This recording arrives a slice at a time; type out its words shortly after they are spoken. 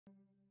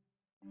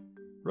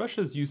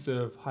Russia's use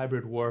of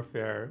hybrid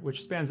warfare,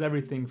 which spans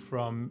everything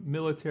from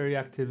military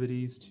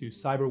activities to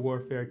cyber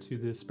warfare to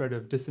the spread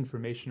of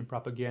disinformation and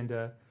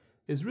propaganda,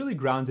 is really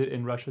grounded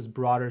in Russia's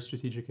broader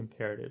strategic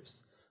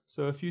imperatives.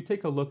 So if you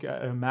take a look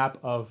at a map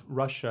of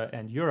Russia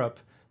and Europe,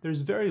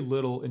 there's very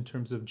little in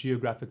terms of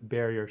geographic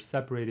barrier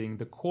separating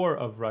the core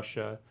of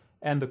Russia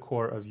and the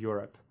core of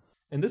Europe.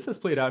 And this has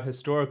played out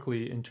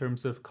historically in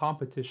terms of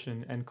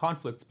competition and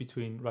conflicts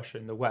between Russia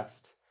and the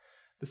West.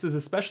 This has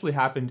especially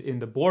happened in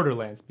the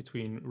borderlands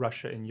between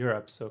Russia and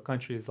Europe, so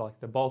countries like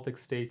the Baltic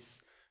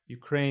states,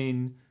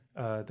 Ukraine,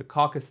 the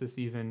Caucasus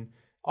even.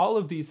 All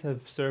of these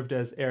have served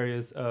as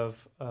areas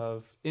of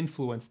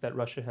influence that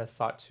Russia has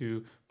sought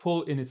to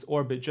pull in its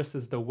orbit, just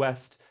as the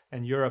West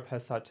and Europe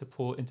has sought to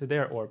pull into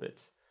their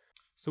orbit.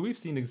 So we've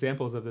seen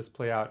examples of this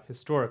play out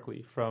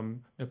historically,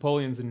 from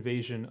Napoleon's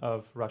invasion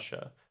of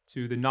Russia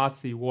to the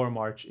Nazi war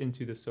march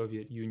into the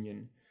Soviet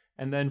Union.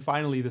 And then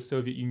finally, the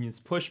Soviet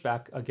Union's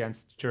pushback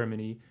against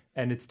Germany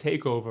and its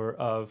takeover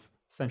of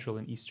Central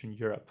and Eastern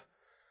Europe.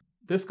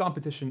 This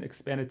competition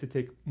expanded to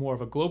take more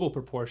of a global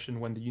proportion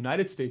when the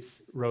United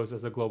States rose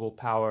as a global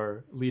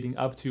power leading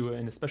up to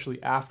and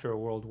especially after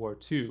World War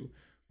II,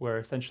 where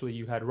essentially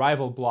you had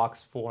rival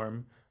blocs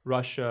form,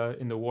 Russia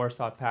in the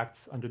Warsaw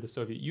Pact under the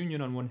Soviet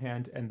Union on one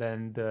hand, and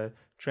then the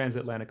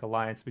transatlantic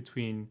alliance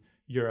between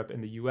Europe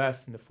and the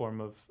US in the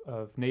form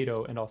of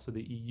NATO and also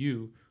the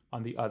EU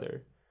on the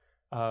other.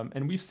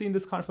 And we've seen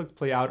this conflict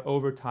play out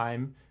over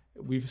time.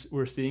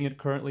 We're seeing it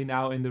currently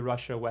now in the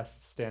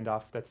Russia-West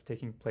standoff that's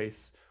taking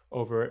place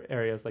over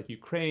areas like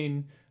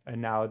Ukraine, and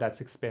now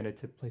that's expanded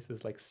to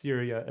places like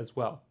Syria as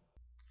well.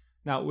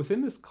 Now,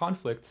 within this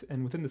conflict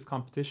and within this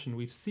competition,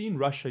 we've seen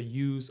Russia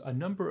use a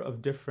number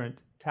of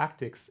different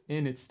tactics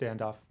in its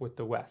standoff with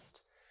the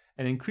West.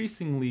 And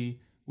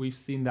increasingly, we've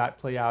seen that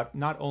play out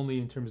not only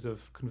in terms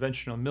of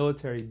conventional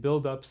military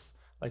buildups,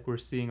 like we're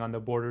seeing on the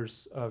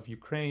borders of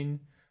Ukraine,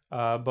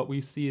 but we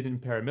see it in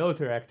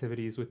paramilitary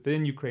activities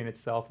within Ukraine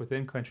itself,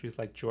 within countries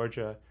like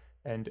Georgia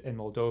and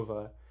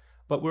Moldova.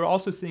 But we're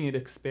also seeing it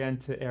expand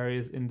to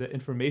areas in the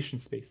information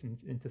space,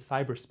 into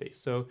cyberspace.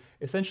 So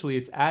essentially,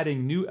 it's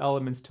adding new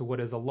elements to what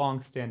is a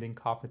long-standing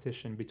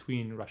competition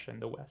between Russia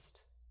and the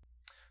West.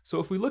 So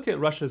if we look at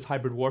Russia's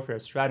hybrid warfare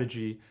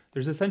strategy,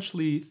 there's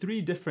essentially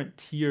three different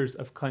tiers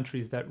of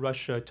countries that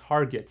Russia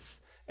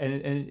targets, and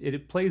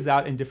it plays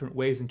out in different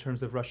ways in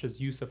terms of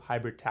Russia's use of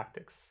hybrid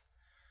tactics.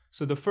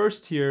 So the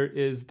first tier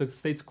is the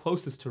states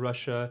closest to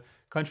Russia,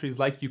 countries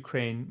like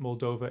Ukraine,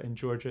 Moldova, and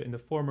Georgia in the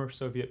former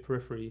Soviet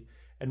periphery.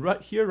 And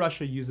here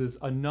Russia uses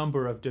a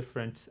number of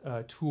different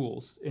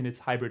tools in its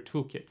hybrid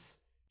toolkit.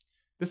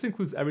 This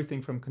includes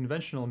everything from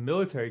conventional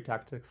military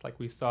tactics like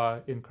we saw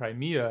in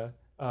Crimea,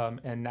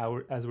 and now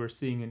as we're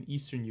seeing in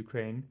eastern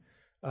Ukraine,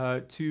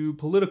 to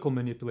political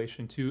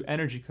manipulation, to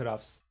energy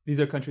cutoffs. These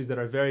are countries that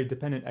are very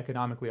dependent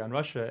economically on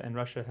Russia, and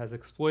Russia has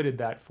exploited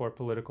that for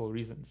political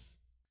reasons.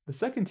 The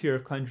second tier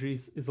of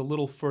countries is a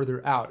little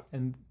further out,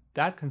 and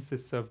that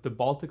consists of the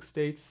Baltic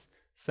states,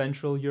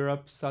 Central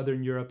Europe,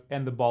 Southern Europe,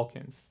 and the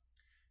Balkans.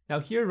 Now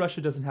here,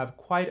 Russia doesn't have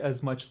quite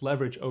as much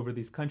leverage over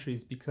these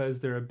countries because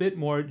they're a bit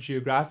more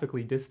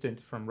geographically distant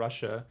from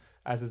Russia,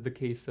 as is the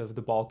case of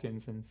the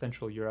Balkans and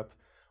Central Europe,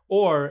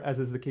 or as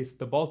is the case of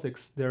the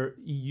Baltics, they're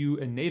EU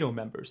and NATO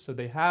members, so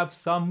they have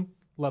some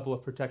level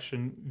of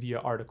protection via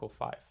Article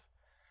 5.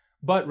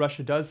 But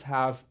Russia does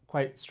have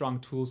quite strong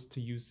tools to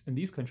use in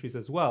these countries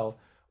as well,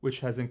 which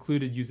has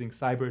included using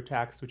cyber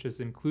attacks, which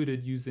has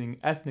included using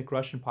ethnic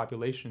Russian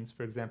populations,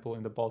 for example,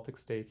 in the Baltic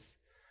states,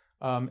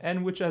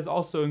 and which has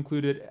also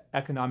included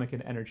economic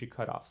and energy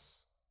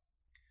cutoffs.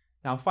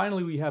 Now,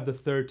 finally, we have the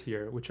third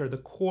tier, which are the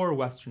core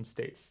Western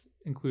states,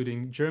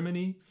 including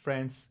Germany,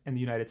 France, and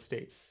the United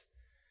States.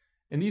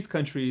 In these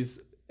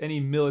countries, any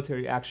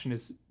military action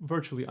is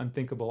virtually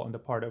unthinkable on the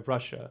part of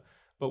Russia.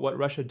 But what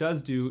Russia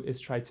does do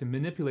is try to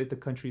manipulate the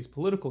country's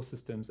political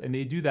systems, and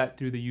they do that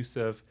through the use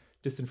of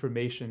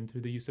disinformation,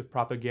 through the use of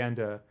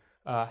propaganda,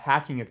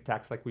 hacking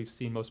attacks like we've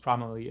seen most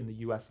prominently in the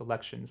US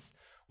elections.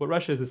 What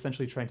Russia is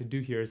essentially trying to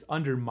do here is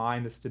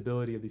undermine the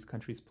stability of these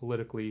countries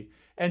politically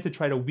and to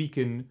try to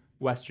weaken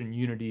Western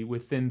unity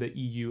within the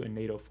EU and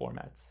NATO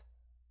formats.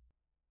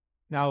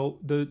 Now,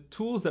 the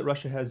tools that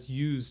Russia has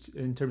used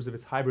in terms of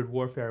its hybrid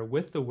warfare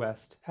with the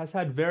West has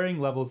had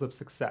varying levels of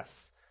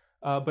success,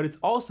 but it's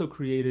also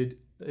created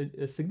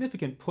a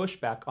significant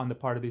pushback on the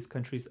part of these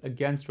countries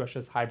against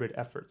Russia's hybrid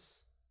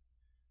efforts.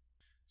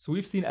 So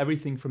we've seen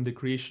everything from the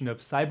creation of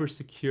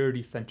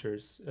cybersecurity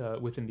centers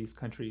within these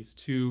countries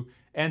to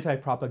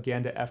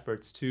anti-propaganda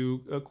efforts to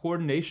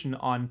coordination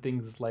on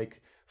things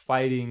like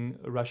fighting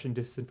Russian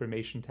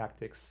disinformation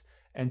tactics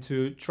and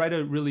to try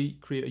to really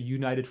create a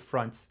united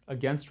front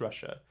against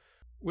Russia,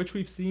 which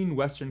we've seen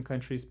Western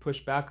countries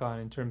push back on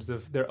in terms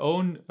of their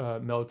own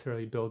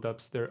military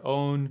buildups, their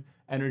own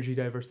energy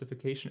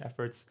diversification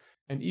efforts,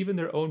 and even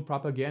their own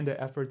propaganda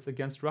efforts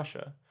against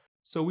Russia.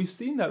 So we've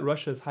seen that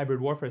Russia's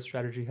hybrid warfare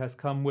strategy has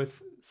come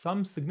with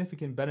some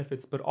significant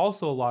benefits, but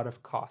also a lot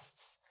of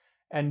costs.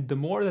 And the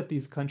more that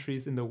these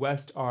countries in the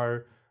West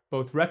are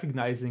both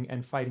recognizing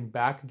and fighting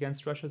back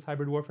against Russia's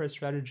hybrid warfare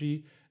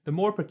strategy, the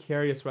more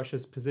precarious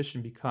Russia's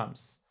position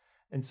becomes.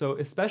 And so,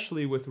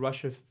 especially with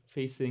Russia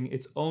facing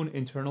its own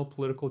internal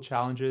political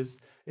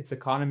challenges, its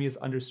economy is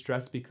under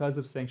stress because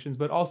of sanctions,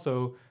 but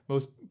also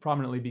most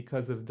prominently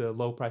because of the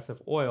low price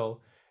of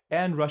oil,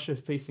 and Russia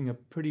facing a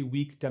pretty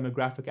weak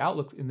demographic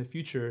outlook in the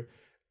future,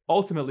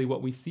 ultimately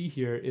what we see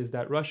here is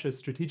that Russia's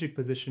strategic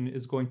position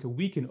is going to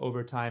weaken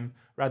over time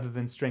rather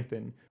than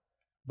strengthen.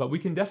 But we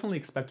can definitely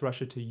expect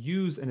Russia to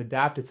use and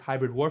adapt its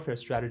hybrid warfare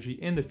strategy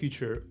in the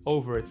future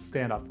over its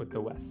standoff with the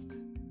West.